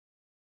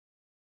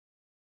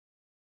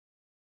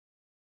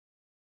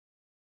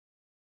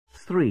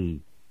Ielts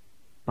 3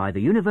 by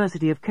the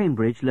University of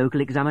Cambridge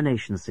Local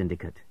Examination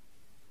Syndicate.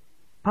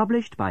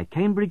 Published by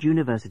Cambridge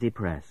University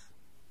Press.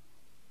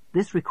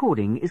 This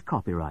recording is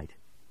copyright.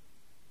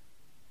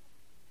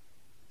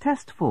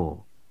 Test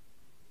 4.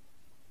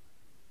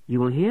 You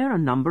will hear a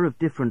number of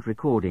different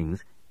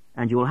recordings,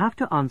 and you will have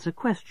to answer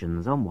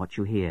questions on what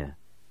you hear.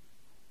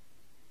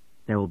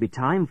 There will be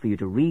time for you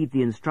to read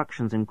the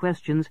instructions and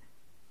questions,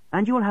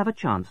 and you will have a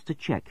chance to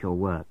check your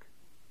work.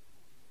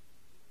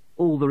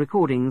 All the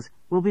recordings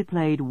will be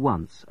played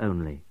once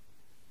only.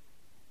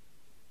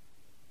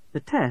 The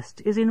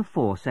test is in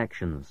 4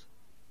 sections.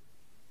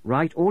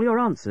 Write all your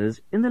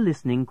answers in the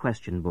listening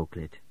question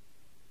booklet.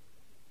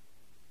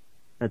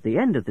 At the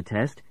end of the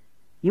test,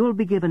 you will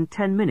be given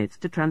 10 minutes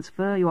to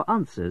transfer your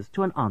answers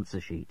to an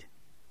answer sheet.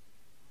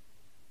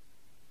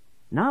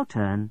 Now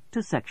turn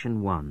to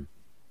Section 1.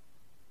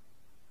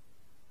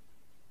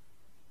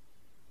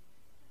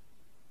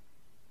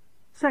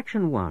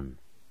 Section 1.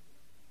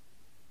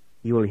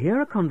 You will hear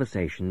a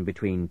conversation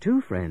between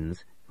 2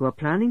 friends who are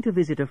planning to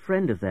visit a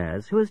friend of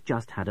theirs who has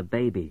just had a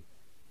baby.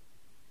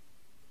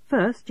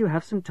 First, you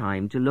have some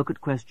time to look at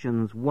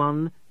questions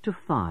 1 to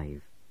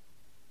 5.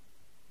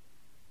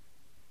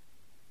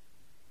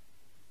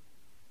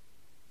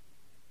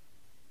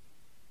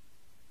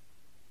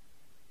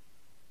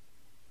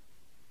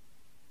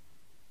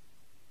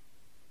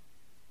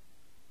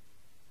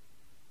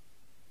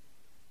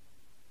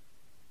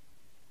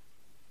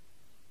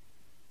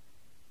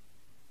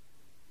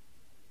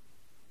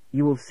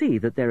 You will see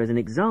that there is an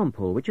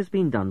example which has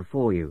been done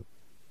for you.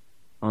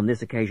 On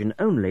this occasion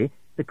only,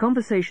 the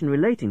conversation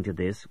relating to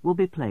this will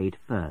be played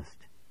first.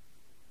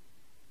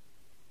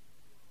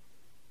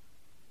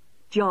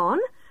 John,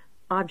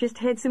 I've just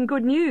had some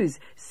good news.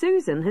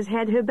 Susan has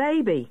had her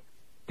baby.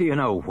 Do you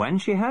know when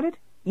she had it?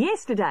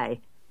 Yesterday,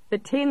 the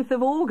 10th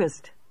of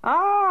August.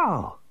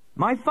 Oh,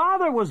 my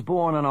father was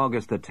born on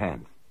August the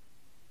 10th.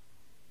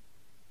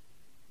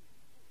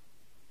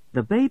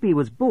 The baby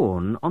was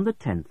born on the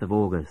 10th of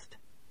August.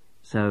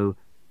 So,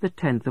 the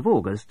 10th of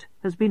August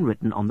has been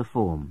written on the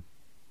form.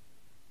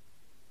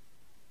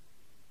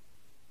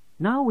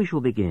 Now we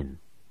shall begin.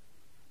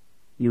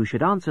 You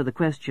should answer the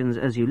questions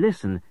as you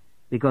listen,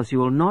 because you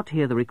will not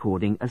hear the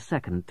recording a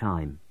second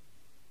time.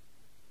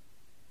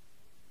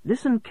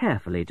 Listen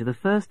carefully to the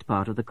first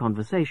part of the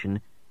conversation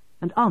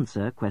and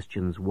answer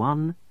questions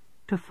 1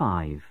 to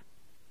 5.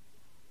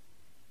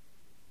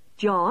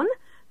 John,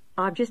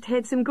 I've just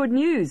had some good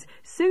news.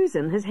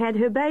 Susan has had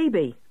her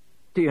baby.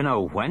 Do you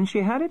know when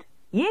she had it?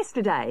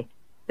 Yesterday,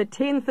 the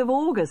 10th of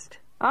August.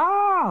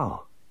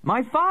 Oh,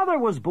 my father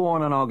was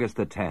born on August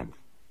the 10th.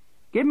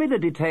 Give me the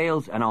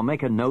details and I'll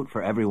make a note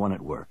for everyone at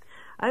work.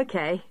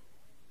 Okay.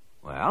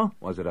 Well,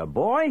 was it a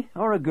boy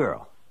or a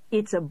girl?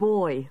 It's a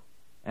boy.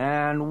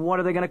 And what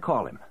are they going to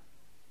call him?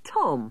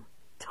 Tom.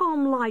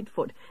 Tom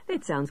Lightfoot.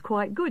 That sounds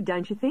quite good,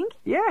 don't you think?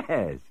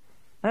 Yes,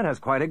 that has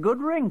quite a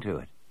good ring to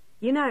it.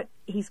 You know,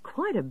 he's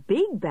quite a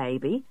big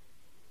baby.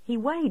 He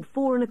weighed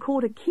 4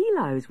 1/4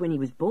 kilos when he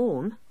was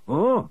born.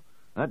 Oh,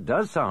 that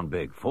does sound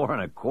big, 4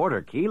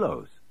 1/4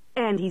 kilos.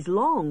 And he's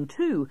long,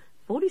 too,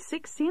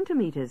 46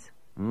 centimeters.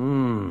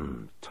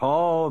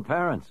 Tall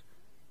parents.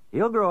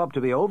 He'll grow up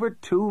to be over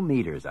 2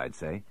 meters, I'd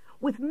say.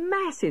 With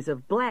masses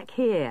of black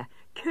hair,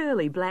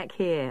 curly black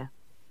hair.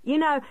 You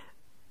know,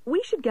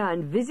 we should go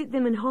and visit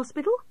them in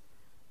hospital.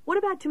 What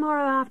about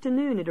tomorrow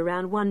afternoon at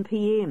around 1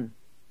 p.m?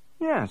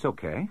 Yes,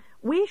 okay.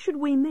 Where should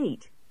we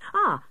meet?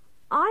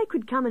 I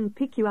could come and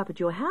pick you up at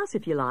your house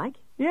if you like.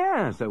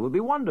 Yes, that would be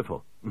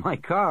wonderful. My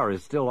car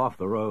is still off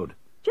the road.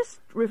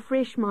 Just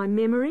refresh my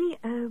memory.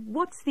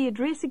 What's the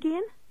address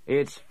again?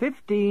 It's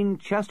 15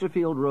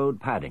 Chesterfield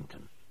Road,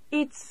 Paddington.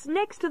 It's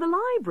next to the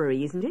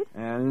library, isn't it?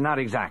 Not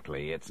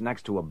exactly. It's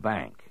next to a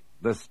bank.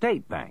 The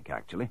State Bank,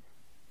 actually.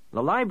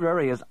 The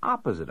library is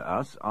opposite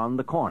us on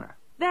the corner.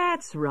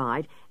 That's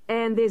right.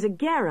 And there's a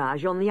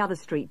garage on the other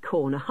street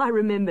corner. I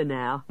remember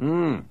now.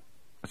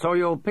 So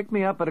you'll pick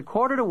me up at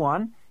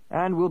 1:45,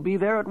 and we'll be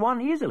there at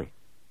 1 easily.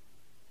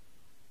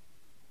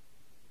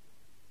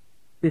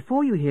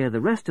 Before you hear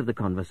the rest of the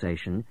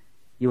conversation,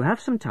 you have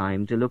some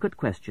time to look at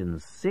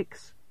questions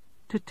 6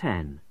 to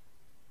 10.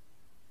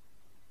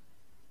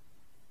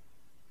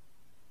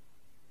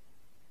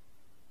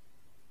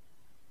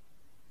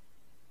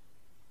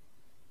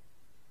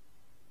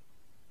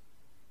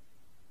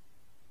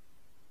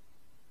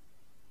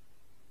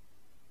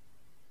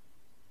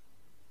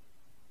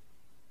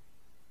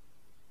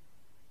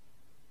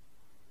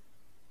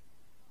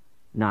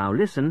 Now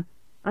listen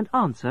and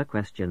answer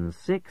questions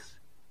 6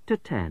 to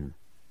 10.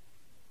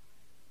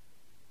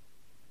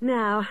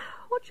 Now,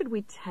 what should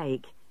we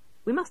take?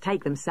 We must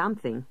take them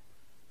something.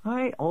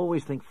 I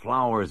always think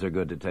flowers are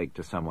good to take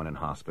to someone in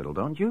hospital,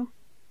 don't you?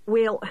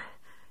 Well,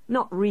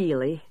 not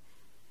really.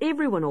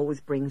 Everyone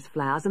always brings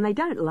flowers and they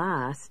don't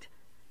last.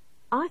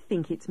 I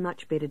think it's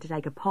much better to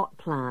take a pot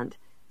plant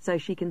so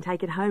she can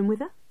take it home with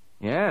her.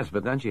 Yes,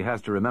 but then she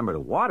has to remember to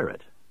water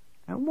it.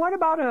 And what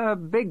about a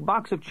big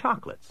box of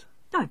chocolates?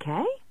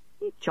 Okay,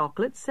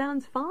 chocolates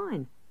sounds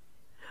fine.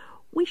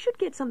 We should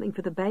get something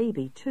for the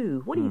baby,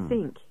 too. What do you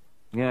think?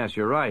 Yes,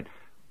 you're right.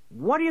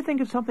 What do you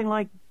think of something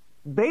like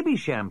baby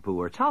shampoo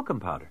or talcum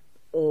powder?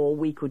 Or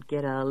we could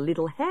get a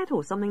little hat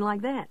or something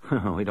like that.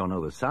 We don't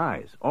know the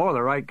size or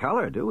the right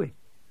color, do we?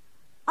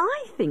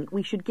 I think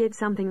we should get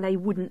something they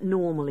wouldn't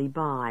normally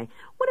buy.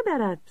 What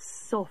about a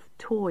soft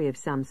toy of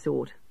some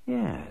sort?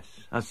 Yes,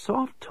 a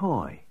soft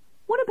toy.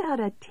 What about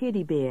a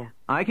teddy bear?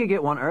 I could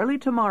get one early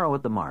tomorrow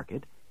at the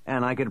market,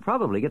 and I could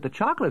probably get the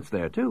chocolates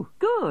there, too.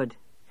 Good.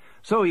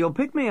 So you'll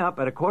pick me up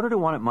at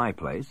 1:45 at my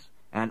place,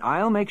 and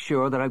I'll make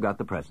sure that I've got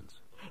the presents.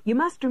 You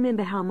must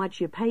remember how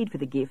much you paid for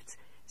the gifts,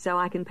 so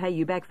I can pay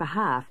you back for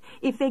half.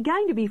 If they're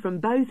going to be from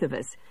both of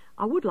us,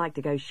 I would like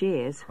to go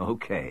shares.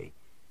 Okay.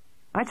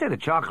 I'd say the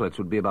chocolates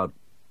would be about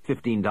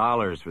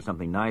 $15 for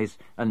something nice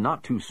and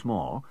not too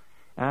small,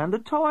 and the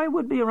toy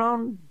would be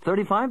around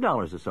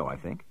 $35 or so, I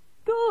think.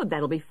 Good,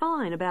 that'll be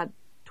fine. About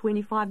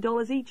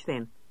 $25 each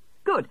then.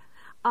 Good.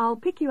 I'll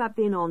pick you up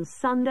then on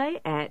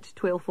Sunday at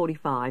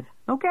 12:45.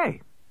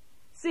 Okay.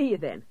 See you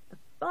then.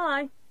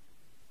 Bye.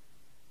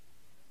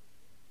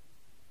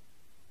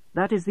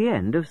 That is the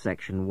end of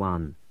section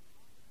 1.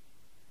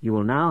 You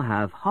will now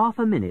have half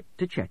a minute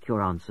to check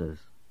your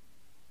answers.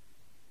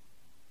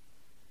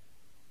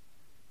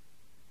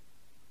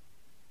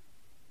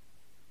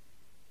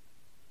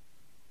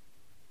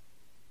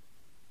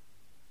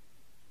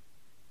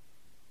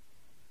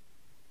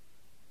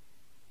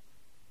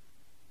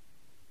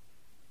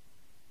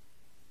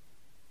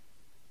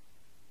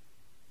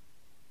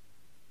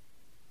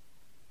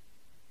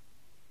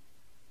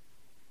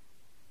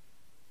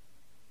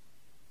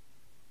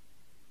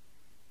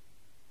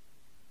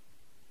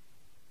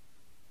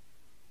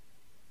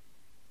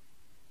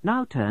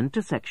 Now turn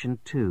to section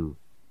 2.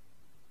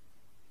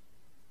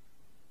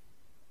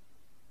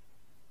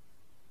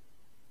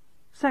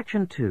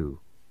 Section 2.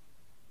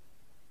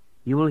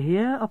 You will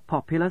hear a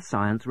popular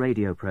science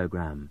radio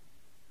program.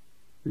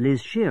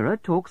 Liz Shearer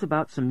talks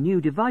about some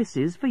new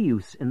devices for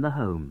use in the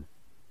home.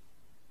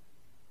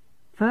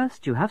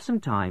 First, you have some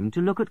time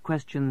to look at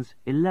questions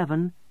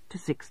 11 to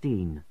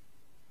 16.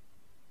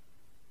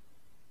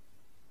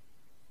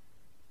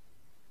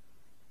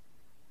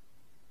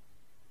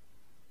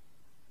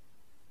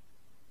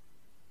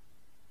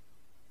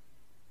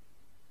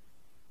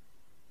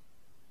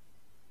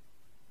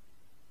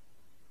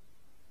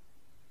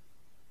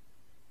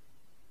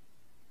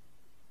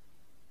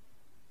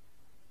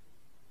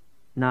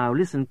 Now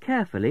listen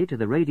carefully to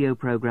the radio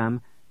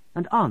program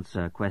and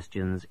answer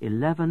questions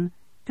 11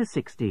 to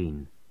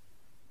 16.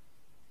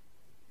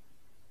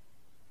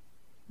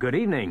 Good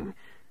evening.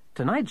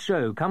 Tonight's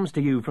show comes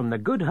to you from the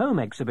Good Home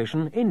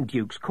exhibition in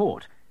Duke's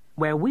Court,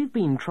 where we've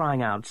been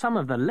trying out some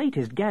of the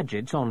latest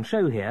gadgets on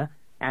show here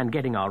and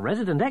getting our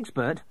resident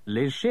expert,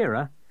 Liz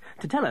Shearer,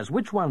 to tell us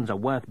which ones are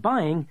worth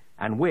buying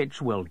and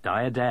which will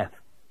die a death.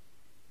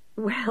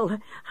 Well,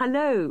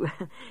 hello.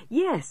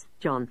 Yes,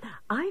 John,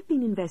 I've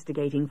been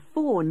investigating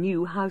 4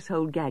 new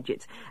household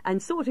gadgets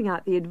and sorting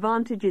out the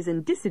advantages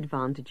and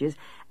disadvantages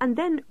and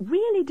then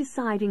really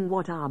deciding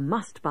what are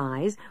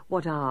must-buys,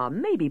 what are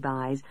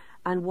maybe-buys,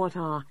 and what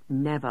are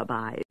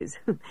never-buys.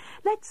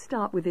 Let's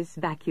start with this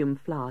vacuum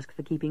flask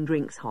for keeping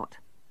drinks hot.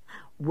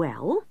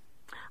 Well,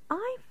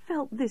 I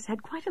felt this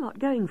had quite a lot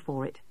going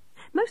for it.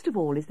 Most of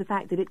all is the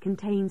fact that it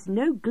contains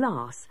no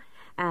glass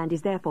and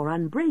is therefore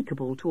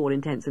unbreakable to all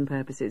intents and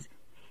purposes.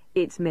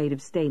 It's made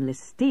of stainless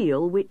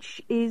steel,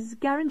 which is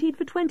guaranteed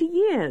for 20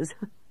 years.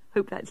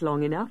 Hope that's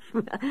long enough.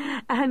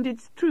 And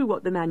it's true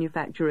what the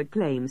manufacturer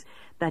claims,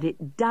 that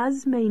it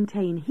does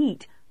maintain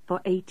heat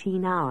for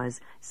 18 hours.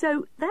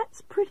 So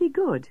that's pretty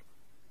good.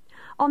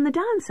 On the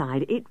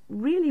downside, it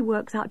really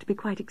works out to be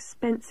quite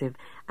expensive,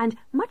 and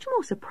much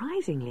more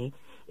surprisingly,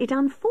 it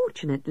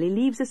unfortunately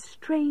leaves a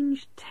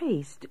strange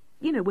taste,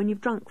 you know, when you've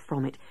drunk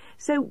from it.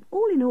 So,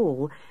 all in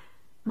all,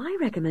 my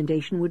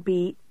recommendation would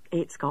be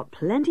it's got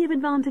plenty of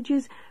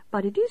advantages,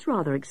 but it is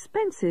rather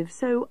expensive,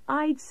 so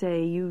I'd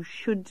say you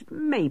should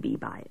maybe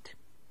buy it.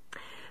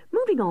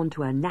 Moving on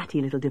to a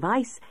natty little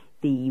device,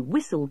 the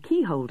whistle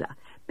key holder.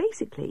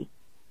 Basically,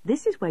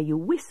 this is where you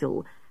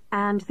whistle,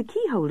 and the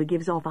key holder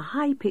gives off a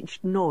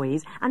high-pitched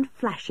noise and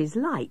flashes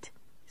light,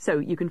 so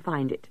you can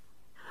find it.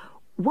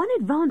 One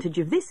advantage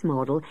of this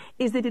model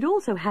is that it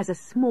also has a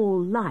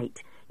small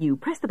light. You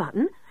press the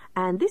button,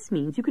 and this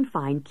means you can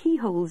find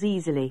keyholes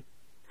easily.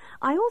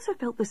 I also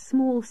felt the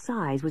small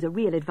size was a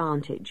real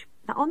advantage.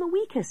 Now, on the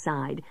weaker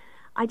side,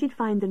 I did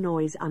find the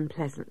noise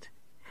unpleasant,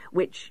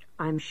 which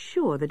I'm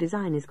sure the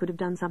designers could have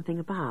done something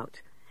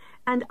about.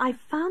 And I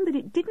found that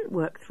it didn't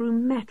work through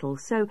metal,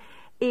 so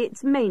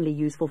it's mainly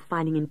useful for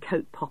finding in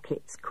coat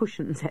pockets,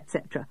 cushions,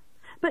 etc.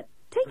 But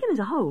taken as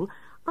a whole,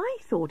 I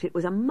thought it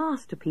was a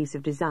masterpiece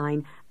of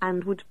design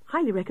and would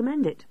highly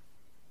recommend it.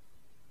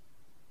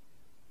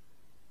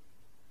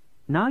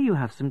 Now you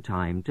have some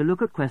time to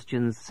look at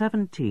questions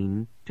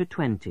 17 to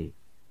 20.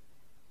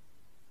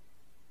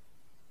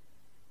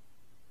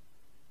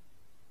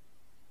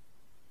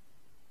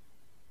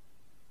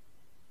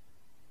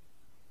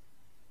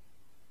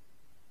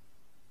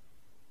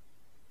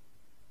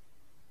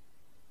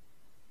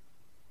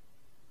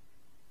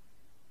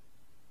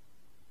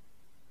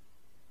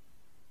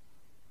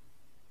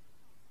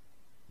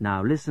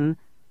 Now listen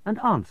and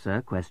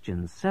answer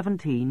questions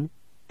 17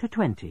 to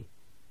 20.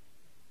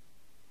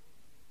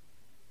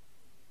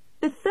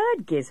 The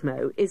third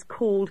gizmo is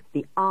called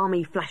the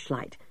Army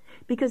flashlight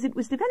because it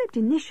was developed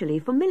initially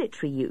for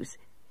military use.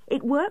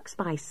 It works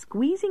by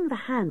squeezing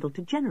the handle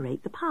to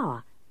generate the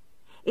power.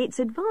 Its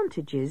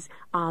advantages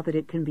are that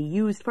it can be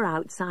used for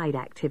outside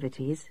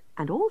activities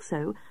and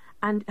also,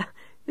 and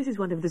this is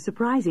one of the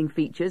surprising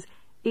features,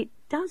 it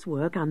does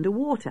work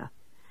underwater.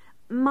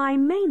 My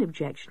main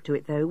objection to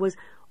it, though, was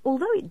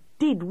although it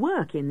did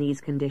work in these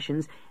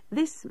conditions,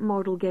 this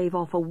model gave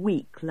off a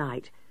weak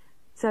light.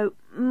 So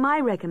my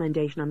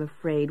recommendation, I'm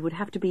afraid, would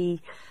have to be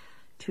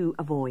to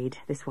avoid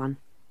this one.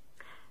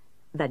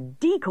 The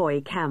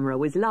decoy camera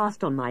was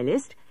last on my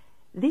list.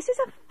 This is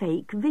a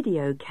fake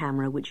video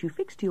camera which you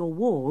fix to your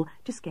wall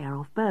to scare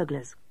off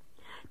burglars.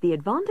 The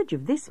advantage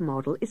of this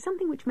model is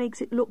something which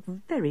makes it look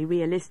very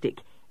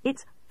realistic.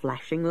 It's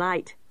flashing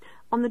light.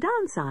 On the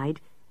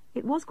downside,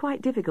 it was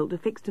quite difficult to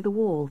fix to the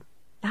wall.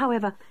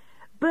 However,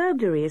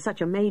 burglary is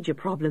such a major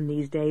problem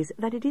these days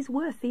that it is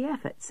worth the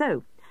effort.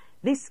 So,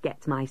 this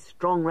gets my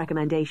strong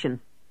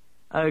recommendation.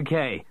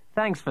 OK,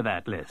 thanks for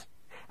that, Liz.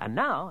 And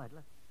now I'd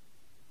like...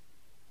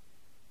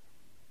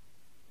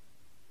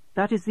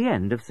 That is the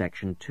end of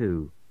section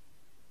 2.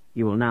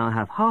 You will now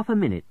have half a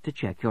minute to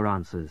check your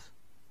answers.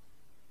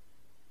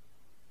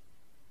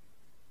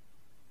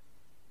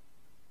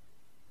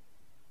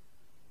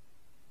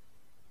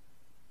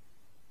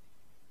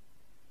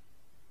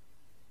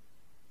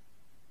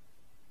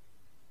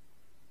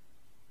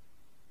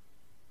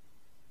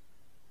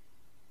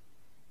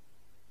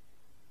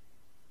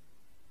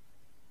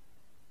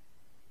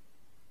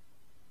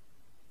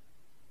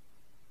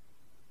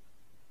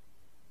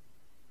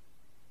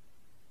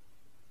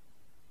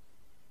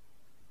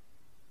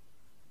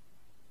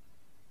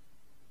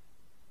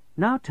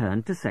 Now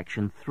turn to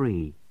section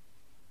 3.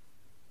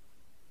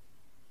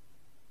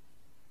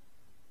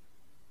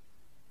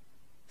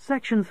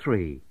 Section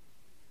 3.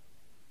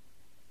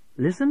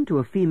 Listen to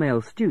a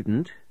female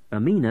student,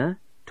 Amina,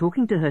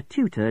 talking to her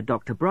tutor,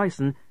 Dr.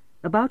 Bryson,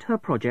 about her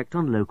project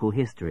on local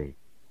history.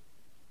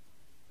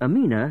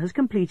 Amina has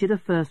completed a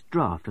first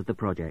draft of the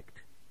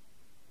project.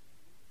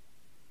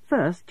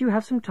 First, you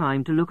have some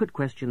time to look at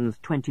questions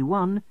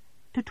 21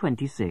 to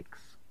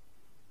 26.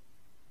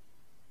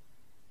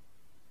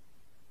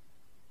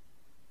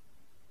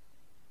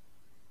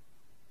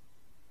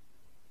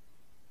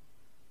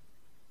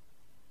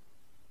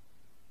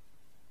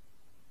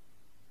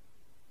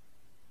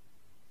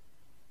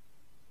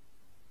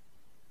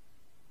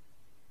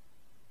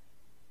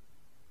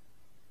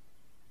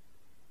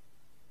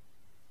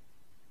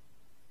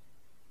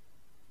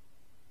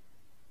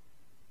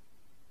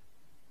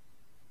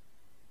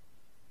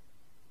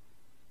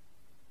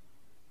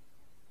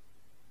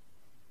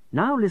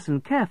 Now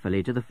listen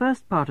carefully to the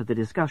first part of the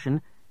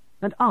discussion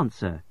and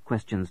answer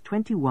questions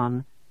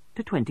 21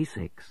 to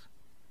 26.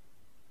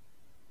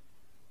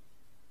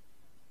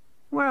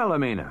 Well,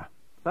 Amina,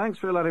 thanks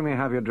for letting me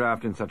have your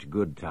draft in such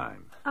good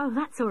time. Oh,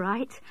 that's all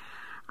right.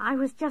 I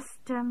was just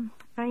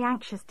very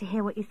anxious to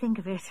hear what you think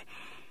of it.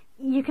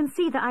 You can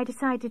see that I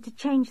decided to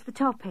change the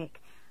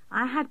topic.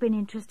 I had been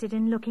interested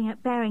in looking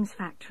at Bering's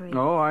factory.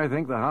 Oh, I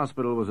think the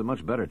hospital was a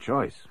much better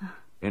choice.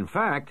 In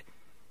fact,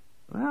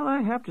 well,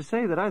 I have to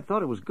say that I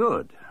thought it was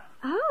good.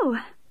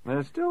 Oh.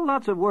 There's still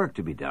lots of work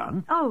to be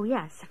done. Oh,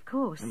 yes, of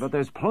course. But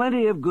there's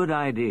plenty of good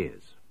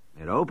ideas.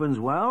 It opens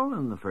well,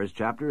 and the first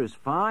chapter is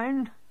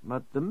fine,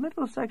 but the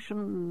middle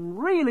section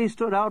really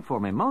stood out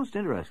for me. Most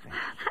interesting.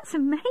 That's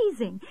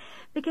amazing,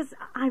 because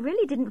I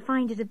really didn't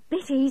find it a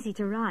bit easy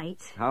to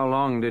write. How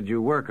long did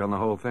you work on the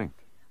whole thing?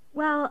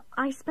 Well,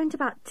 I spent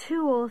about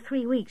 2 or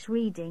 3 weeks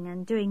reading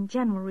and doing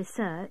general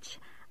research,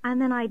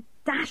 and then I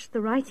dashed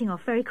the writing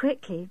off very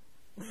quickly.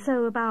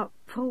 So about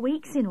 4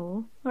 weeks in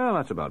all. Well,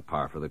 that's about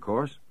par for the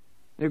course.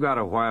 You've got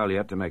a while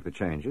yet to make the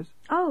changes.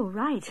 Oh,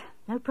 right.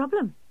 No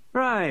problem.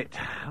 Right.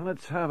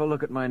 Let's have a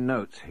look at my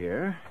notes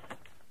here.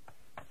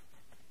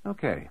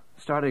 Okay,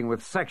 starting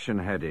with section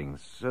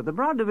headings. The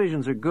broad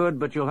divisions are good,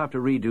 but you'll have to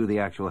redo the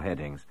actual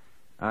headings.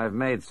 I've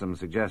made some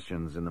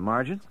suggestions in the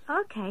margins.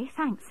 Okay,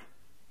 thanks.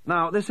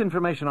 Now, this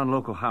information on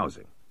local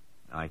housing.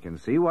 I can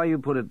see why you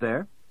put it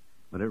there,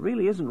 but it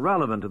really isn't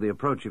relevant to the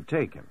approach you've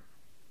taken.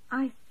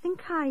 I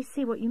think I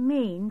see what you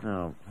mean.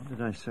 Oh, what did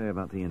I say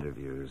about the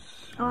interviews?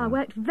 Oh, I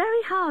worked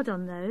very hard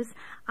on those.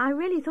 I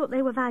really thought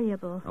they were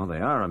valuable. Oh, they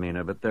are,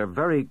 Amina, but they're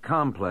very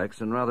complex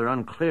and rather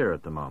unclear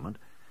at the moment.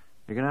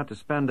 You're going to have to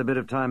spend a bit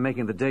of time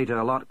making the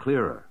data a lot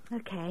clearer.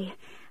 Okay,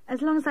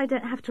 as long as I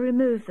don't have to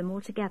remove them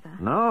altogether.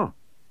 No,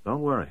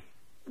 don't worry.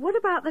 What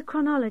about the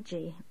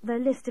chronology, the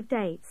list of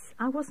dates?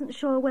 I wasn't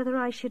sure whether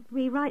I should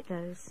rewrite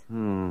those.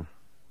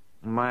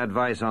 My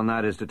advice on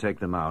that is to take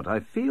them out. I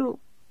feel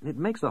it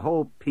makes the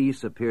whole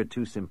piece appear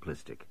too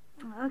simplistic.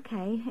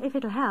 Okay, if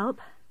it'll help.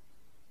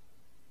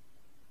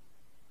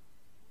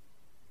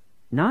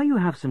 Now you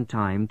have some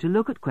time to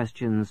look at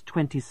questions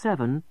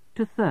 27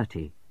 to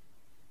 30.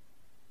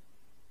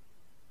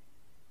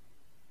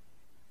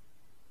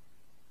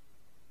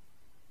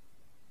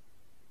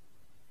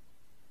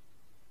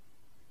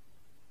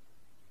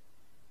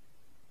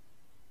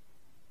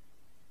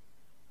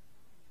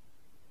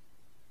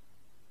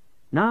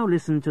 Now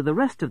listen to the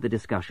rest of the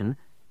discussion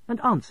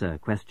and answer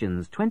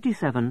questions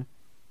 27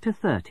 to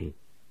 30.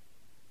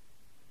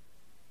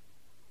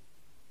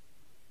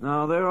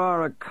 Now, there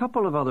are a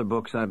couple of other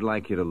books I'd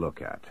like you to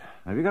look at.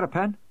 Have you got a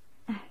pen?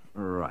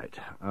 Right.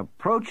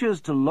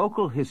 Approaches to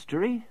Local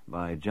History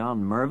by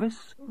John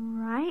Mervis.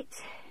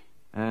 Right.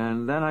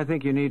 And then I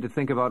think you need to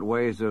think about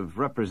ways of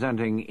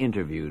representing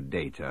interview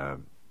data.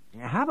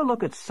 Have a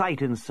look at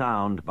Sight and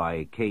Sound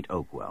by Kate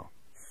Oakwell.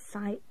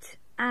 Sight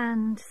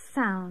and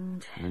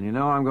sound. And you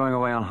know I'm going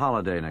away on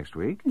holiday next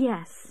week.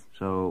 Yes.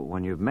 So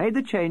when you've made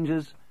the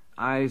changes,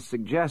 I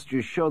suggest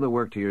you show the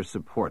work to your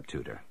support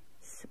tutor.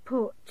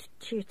 Support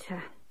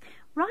tutor.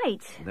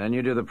 Right. Then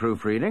you do the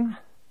proofreading.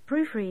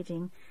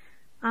 Proofreading.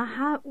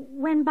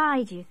 When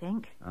by, do you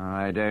think?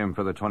 I'd aim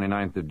for the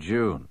 29th of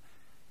June.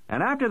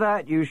 And after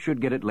that, you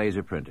should get it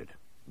laser printed.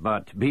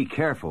 But be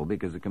careful,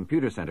 because the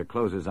computer center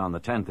closes on the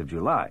 10th of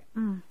July.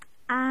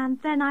 And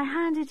then I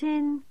hand it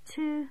in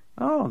to...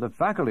 Oh, the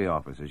faculty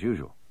office, as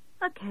usual.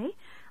 Okay,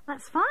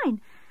 that's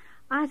fine.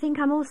 I think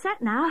I'm all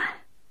set now.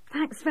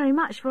 Thanks very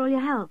much for all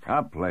your help.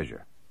 A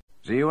pleasure.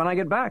 See you when I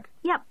get back.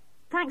 Yep.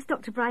 Thanks,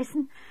 Dr.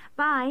 Bryson.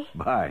 Bye.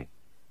 Bye.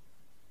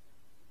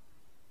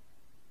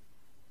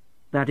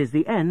 That is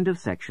the end of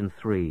section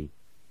 3.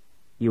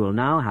 You will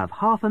now have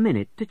half a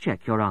minute to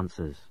check your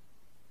answers.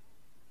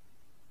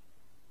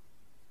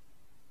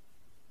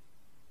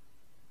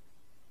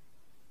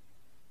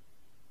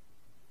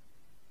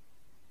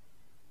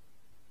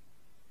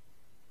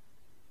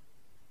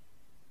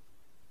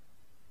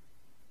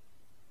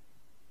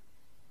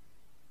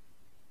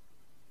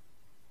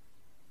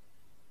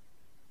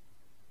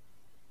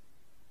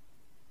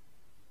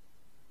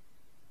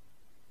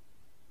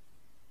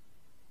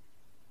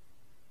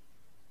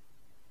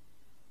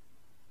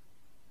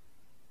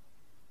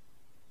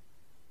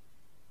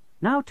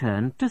 Now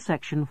turn to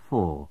section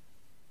 4.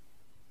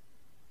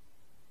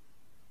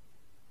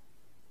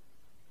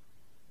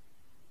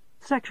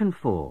 Section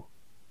 4.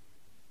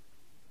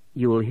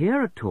 You will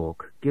hear a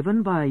talk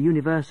given by a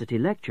university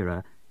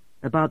lecturer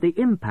about the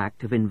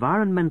impact of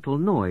environmental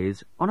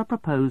noise on a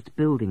proposed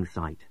building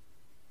site.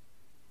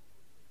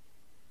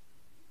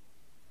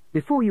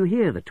 Before you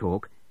hear the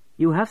talk,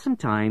 you have some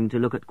time to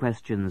look at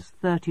questions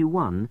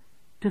 31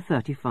 to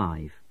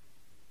 35.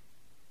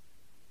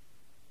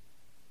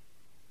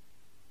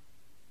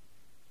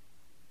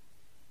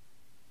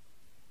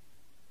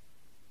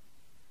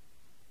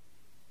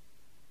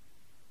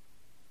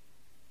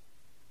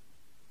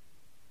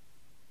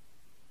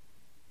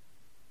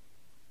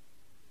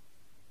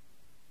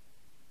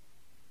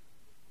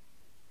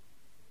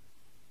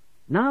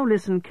 Now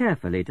listen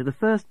carefully to the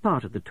first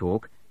part of the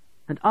talk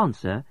and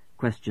answer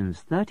questions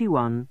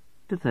 31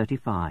 to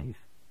 35.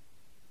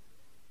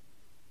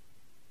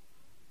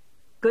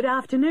 Good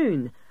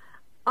afternoon.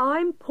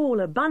 I'm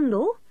Paula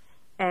Bundle,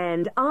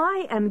 and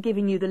I am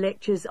giving you the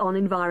lectures on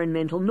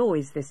environmental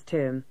noise this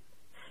term.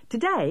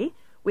 Today,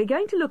 we're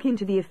going to look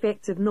into the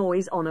effects of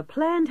noise on a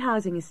planned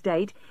housing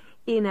estate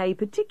in a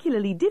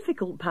particularly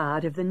difficult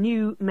part of the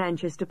new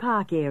Manchester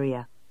Park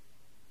area.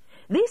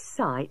 This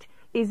site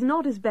is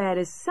not as bad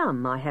as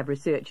some I have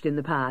researched in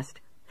the past.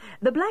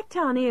 The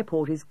Blacktown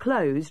Airport is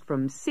closed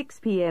from 6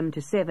 p.m.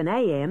 to 7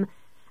 a.m,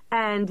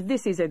 and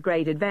this is a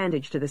great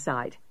advantage to the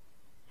site.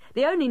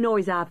 The only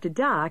noise after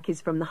dark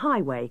is from the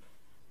highway,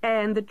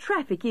 and the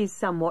traffic is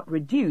somewhat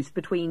reduced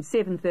between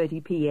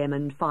 7:30 p.m.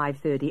 and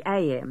 5:30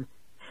 a.m.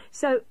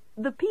 So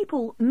the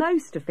people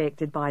most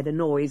affected by the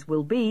noise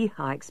will be,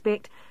 I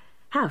expect,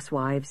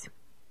 housewives.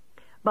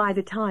 By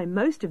the time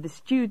most of the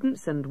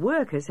students and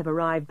workers have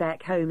arrived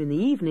back home in the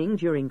evening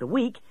during the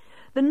week,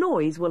 the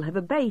noise will have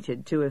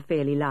abated to a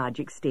fairly large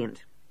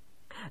extent.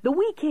 The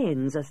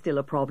weekends are still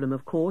a problem,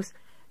 of course,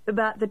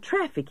 but the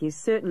traffic is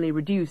certainly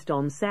reduced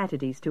on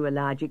Saturdays to a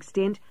large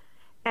extent,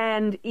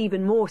 and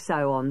even more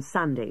so on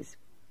Sundays.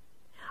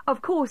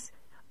 Of course,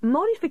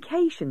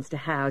 modifications to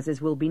houses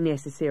will be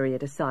necessary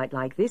at a site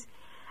like this,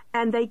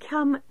 and they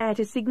come at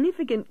a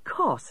significant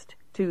cost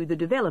to the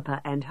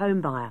developer and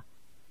home buyer.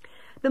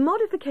 The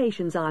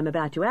modifications I'm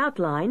about to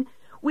outline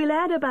will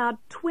add about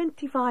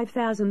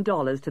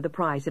 $25,000 to the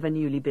price of a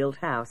newly built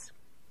house.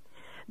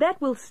 That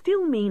will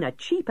still mean a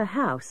cheaper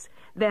house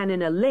than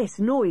in a less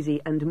noisy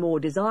and more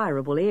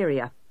desirable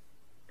area.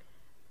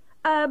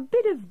 A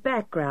bit of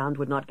background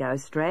would not go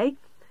astray.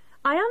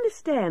 I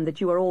understand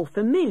that you are all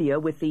familiar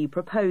with the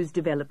proposed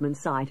development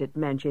site at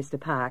Manchester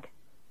Park.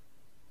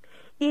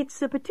 It's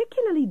a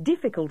particularly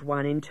difficult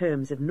one in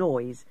terms of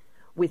noise,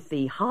 with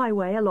the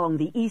highway along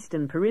the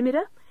eastern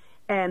perimeter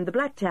and the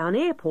Blacktown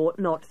Airport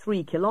not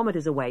 3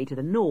 kilometres away to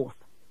the north.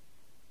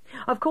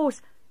 Of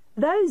course,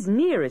 those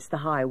nearest the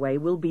highway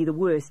will be the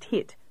worst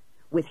hit,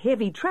 with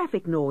heavy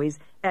traffic noise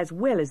as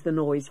well as the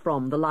noise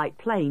from the light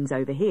planes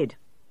overhead.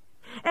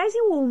 As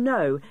you all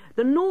know,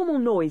 the normal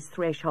noise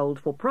threshold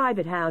for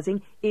private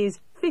housing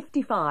is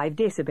 55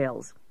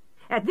 decibels.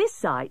 At this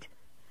site,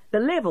 the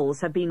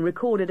levels have been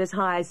recorded as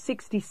high as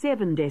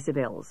 67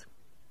 decibels.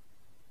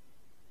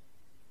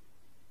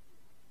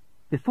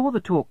 Before the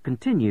talk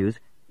continues,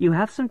 you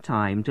have some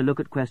time to look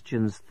at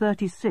questions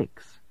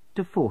 36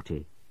 to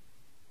 40.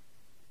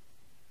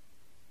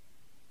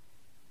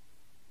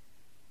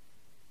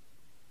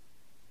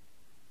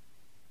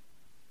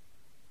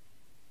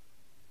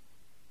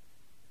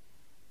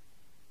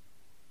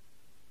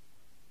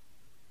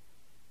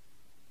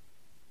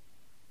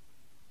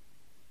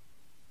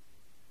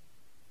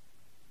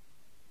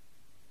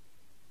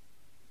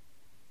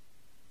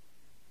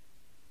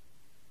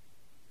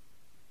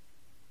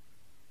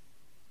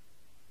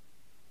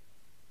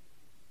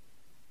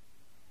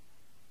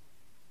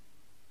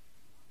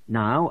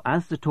 Now,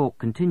 as the talk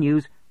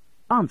continues,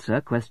 answer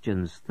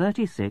questions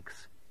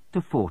 36 to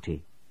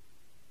 40.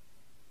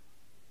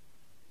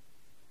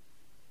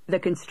 The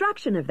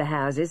construction of the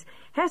houses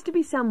has to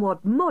be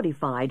somewhat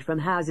modified from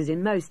houses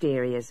in most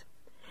areas.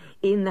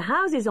 In the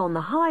houses on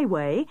the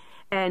highway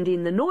and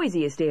in the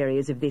noisiest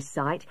areas of this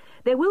site,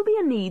 there will be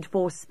a need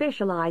for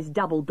specialised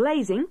double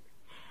glazing,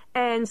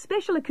 and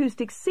special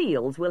acoustic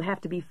seals will have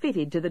to be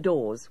fitted to the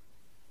doors.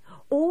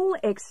 All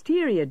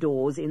exterior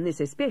doors in this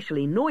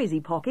especially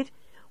noisy pocket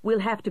will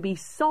have to be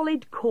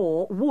solid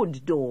core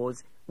wood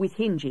doors with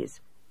hinges.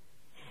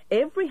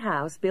 Every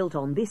house built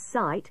on this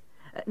site,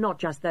 not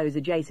just those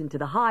adjacent to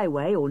the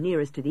highway or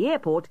nearest to the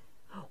airport,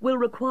 will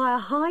require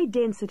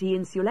high-density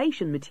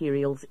insulation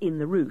materials in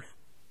the roof.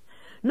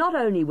 Not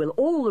only will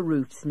all the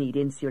roofs need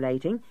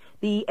insulating,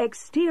 the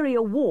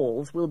exterior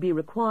walls will be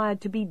required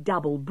to be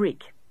double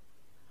brick.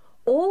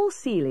 All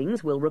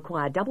ceilings will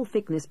require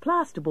double-thickness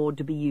plasterboard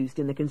to be used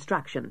in the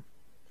construction.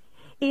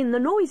 In the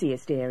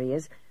noisiest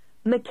areas,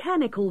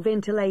 mechanical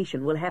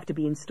ventilation will have to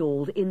be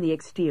installed in the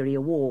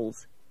exterior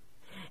walls.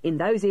 In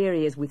those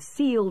areas with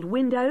sealed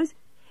windows,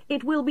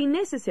 it will be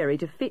necessary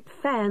to fit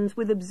fans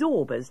with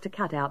absorbers to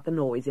cut out the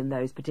noise in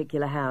those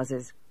particular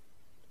houses.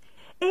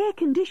 Air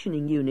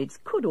conditioning units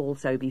could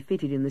also be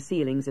fitted in the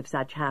ceilings of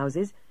such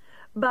houses,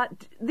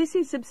 but this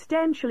is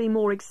substantially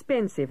more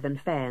expensive than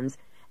fans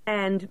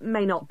and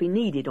may not be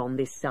needed on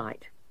this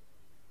site.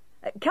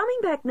 Coming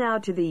back now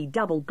to the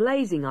double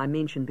glazing I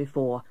mentioned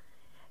before,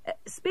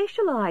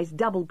 specialised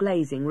double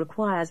glazing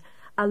requires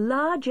a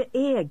larger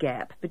air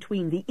gap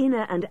between the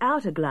inner and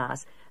outer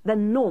glass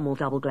than normal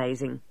double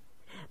glazing.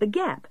 The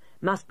gap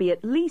must be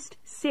at least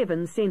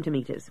 7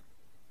 centimetres.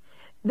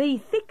 The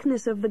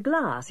thickness of the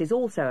glass is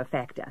also a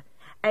factor,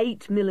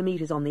 8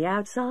 millimetres on the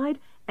outside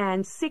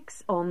and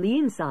 6 on the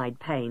inside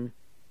pane.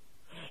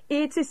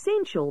 It's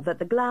essential that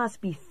the glass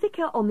be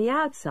thicker on the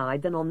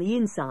outside than on the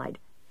inside,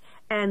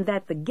 and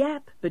that the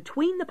gap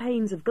between the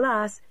panes of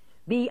glass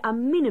be a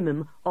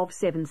minimum of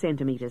 7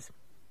 centimetres.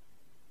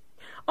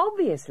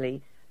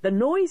 Obviously, the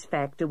noise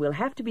factor will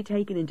have to be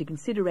taken into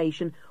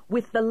consideration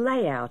with the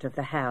layout of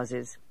the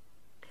houses.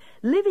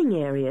 Living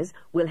areas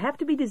will have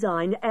to be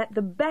designed at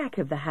the back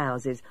of the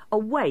houses,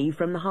 away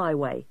from the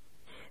highway.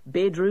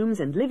 Bedrooms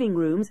and living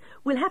rooms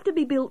will have to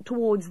be built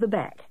towards the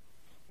back,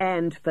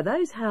 and for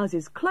those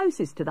houses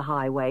closest to the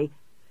highway,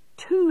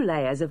 2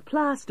 layers of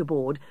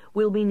plasterboard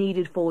will be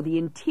needed for the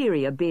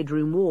interior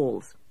bedroom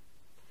walls.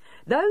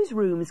 Those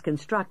rooms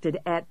constructed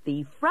at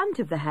the front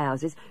of the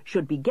houses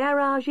should be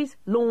garages,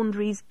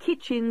 laundries,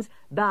 kitchens,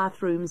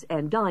 bathrooms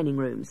and dining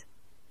rooms.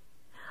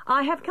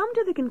 I have come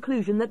to the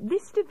conclusion that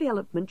this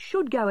development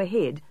should go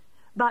ahead,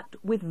 but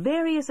with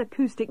various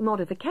acoustic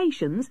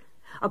modifications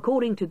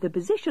according to the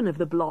position of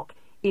the block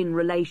in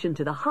relation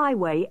to the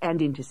highway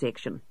and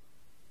intersection.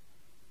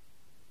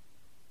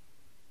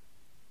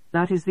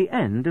 That is the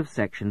end of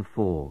section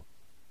 4.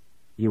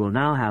 You will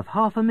now have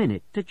half a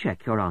minute to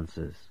check your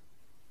answers.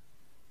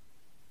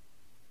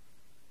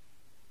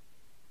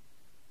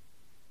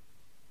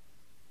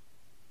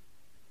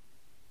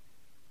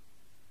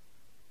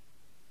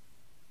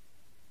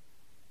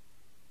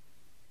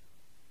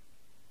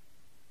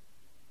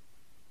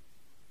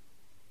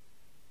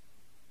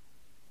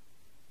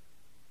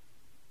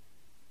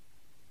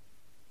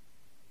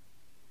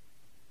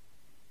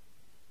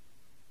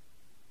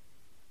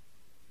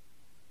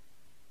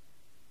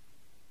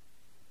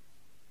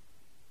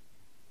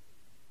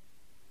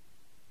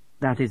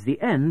 That is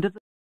the end of the